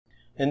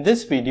In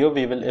this video,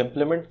 we will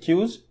implement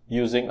queues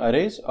using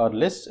arrays or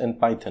lists in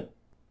Python.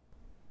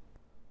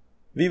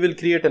 We will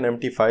create an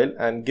empty file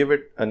and give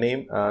it a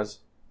name as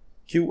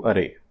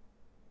queueArray.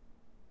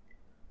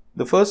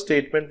 The first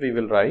statement we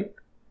will write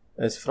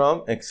is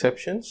from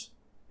exceptions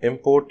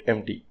import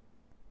empty.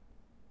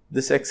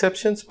 This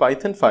exceptions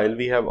Python file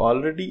we have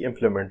already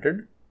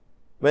implemented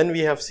when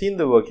we have seen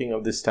the working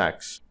of the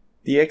stacks.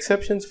 The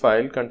exceptions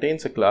file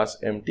contains a class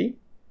empty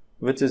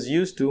which is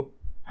used to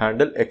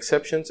handle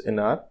exceptions in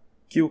our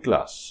queue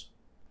class.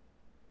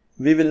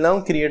 We will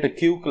now create a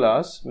queue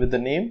class with the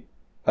name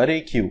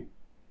ArrayQueue,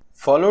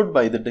 followed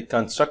by the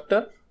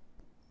constructor,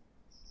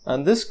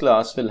 and this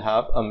class will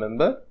have a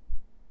member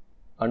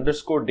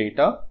underscore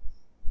data,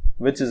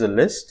 which is a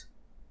list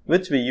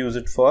which we use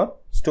it for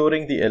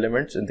storing the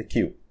elements in the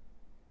queue.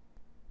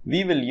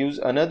 We will use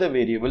another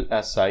variable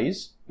as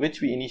size,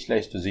 which we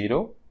initialize to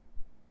 0,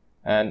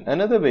 and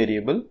another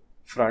variable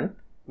front,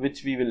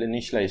 which we will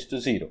initialize to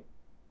 0.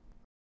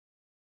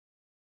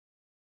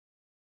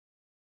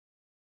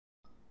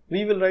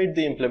 We will write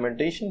the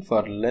implementation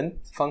for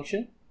length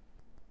function.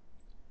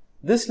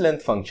 This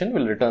length function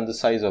will return the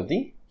size of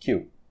the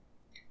queue.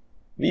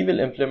 We will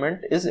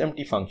implement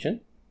isEmpty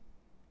function.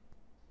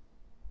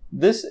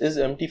 This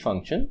isEmpty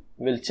function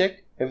will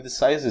check if the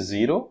size is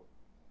 0.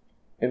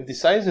 If the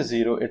size is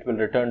 0, it will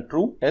return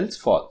true, else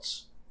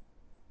false.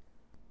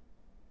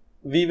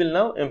 We will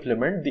now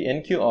implement the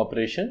enqueue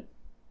operation.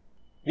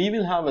 We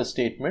will have a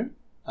statement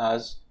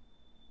as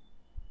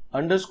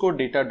underscore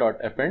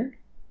data.append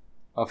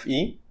of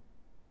e,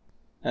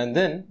 and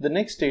then the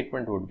next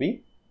statement would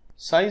be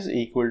size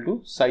equal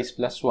to size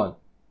plus 1.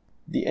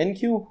 The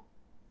enqueue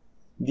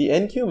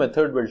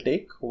method will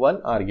take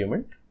one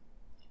argument,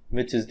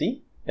 which is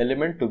the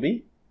element to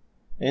be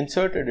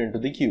inserted into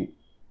the queue.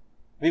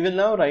 We will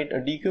now write a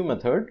dequeue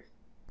method.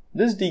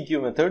 This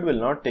dequeue method will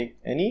not take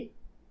any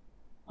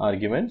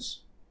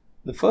arguments.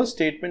 The first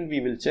statement we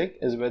will check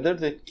is whether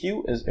the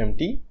queue is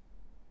empty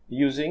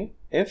using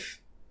if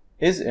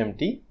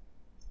isEmpty,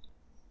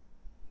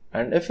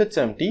 and if it's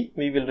empty,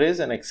 we will raise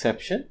an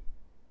exception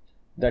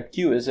that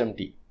queue is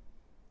empty.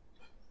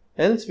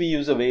 Else we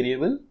use a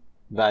variable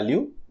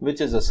value which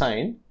is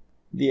assigned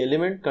the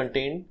element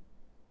contained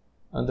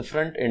on the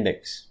front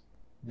index.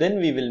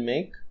 Then we will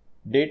make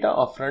data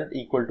of front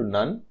equal to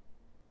none.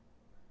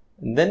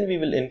 Then we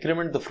will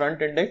increment the front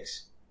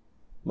index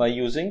by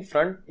using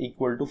front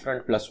equal to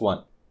front plus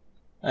 1.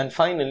 And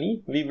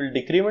finally, we will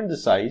decrement the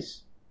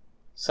size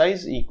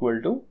equal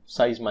to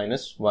size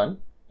minus 1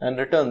 and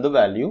return the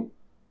value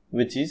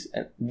which is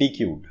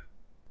dequeued.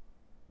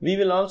 We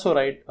will also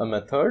write a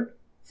method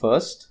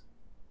first,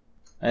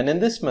 and in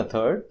this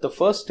method, the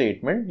first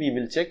statement we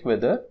will check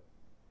whether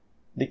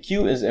the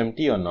queue is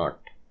empty or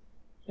not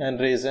and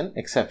raise an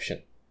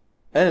exception.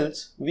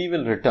 Else we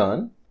will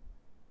return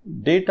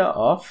data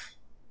of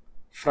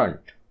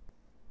front.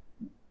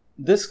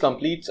 This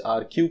completes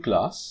our queue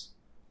class.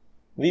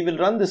 We will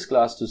run this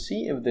class to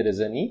see if there is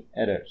any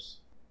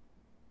errors.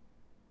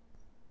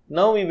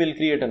 Now we will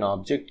create an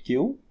object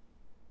queue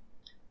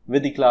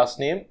with the class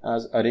name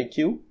as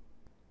ArrayQueue,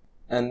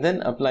 and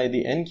then apply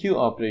the enqueue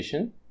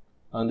operation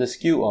on this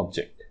queue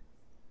object,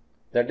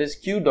 that is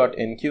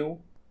queue.enqueue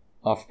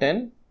of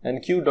 10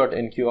 and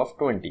queue.enqueue of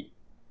 20.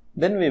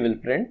 Then we will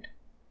print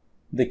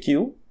the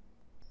queue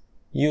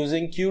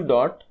using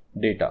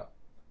queue.data.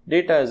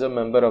 Data is a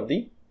member of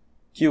the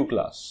queue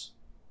class.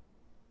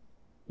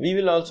 We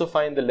will also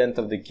find the length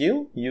of the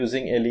queue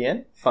using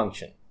len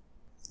function.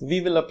 We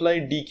will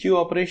apply dequeue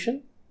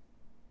operation,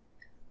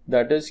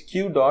 that is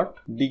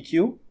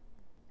queue.dequeue.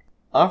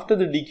 After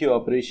the dequeue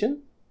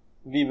operation,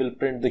 we will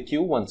print the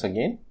queue once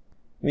again.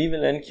 We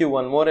will enqueue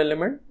one more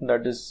element,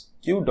 that is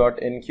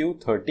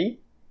queue.enqueue 30,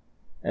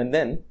 and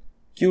then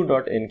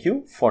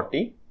queue.enqueue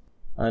 40,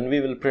 and we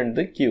will print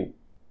the queue.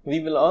 We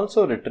will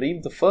also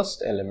retrieve the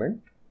first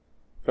element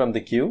from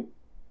the queue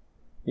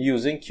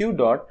using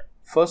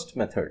queue.first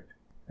method,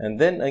 and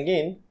then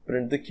again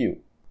print the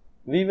queue.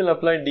 We will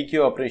apply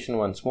dequeue operation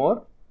once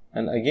more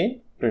and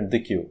again print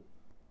the queue.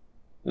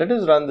 Let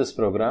us run this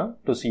program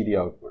to see the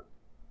output.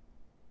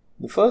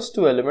 The first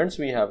two elements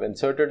we have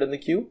inserted in the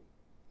queue,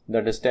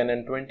 that is 10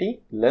 and 20.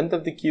 Length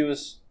of the queue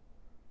is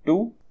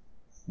 2.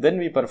 Then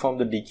we perform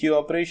the dequeue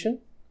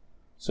operation.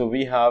 So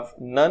we have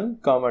none,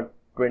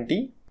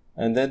 20,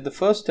 and then the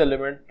first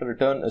element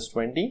return is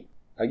 20.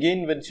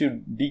 Again, once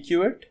you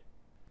dequeue it,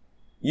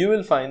 you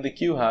will find the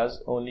queue has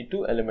only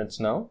two elements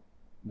now,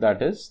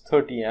 that is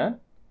 30 and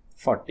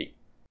 40.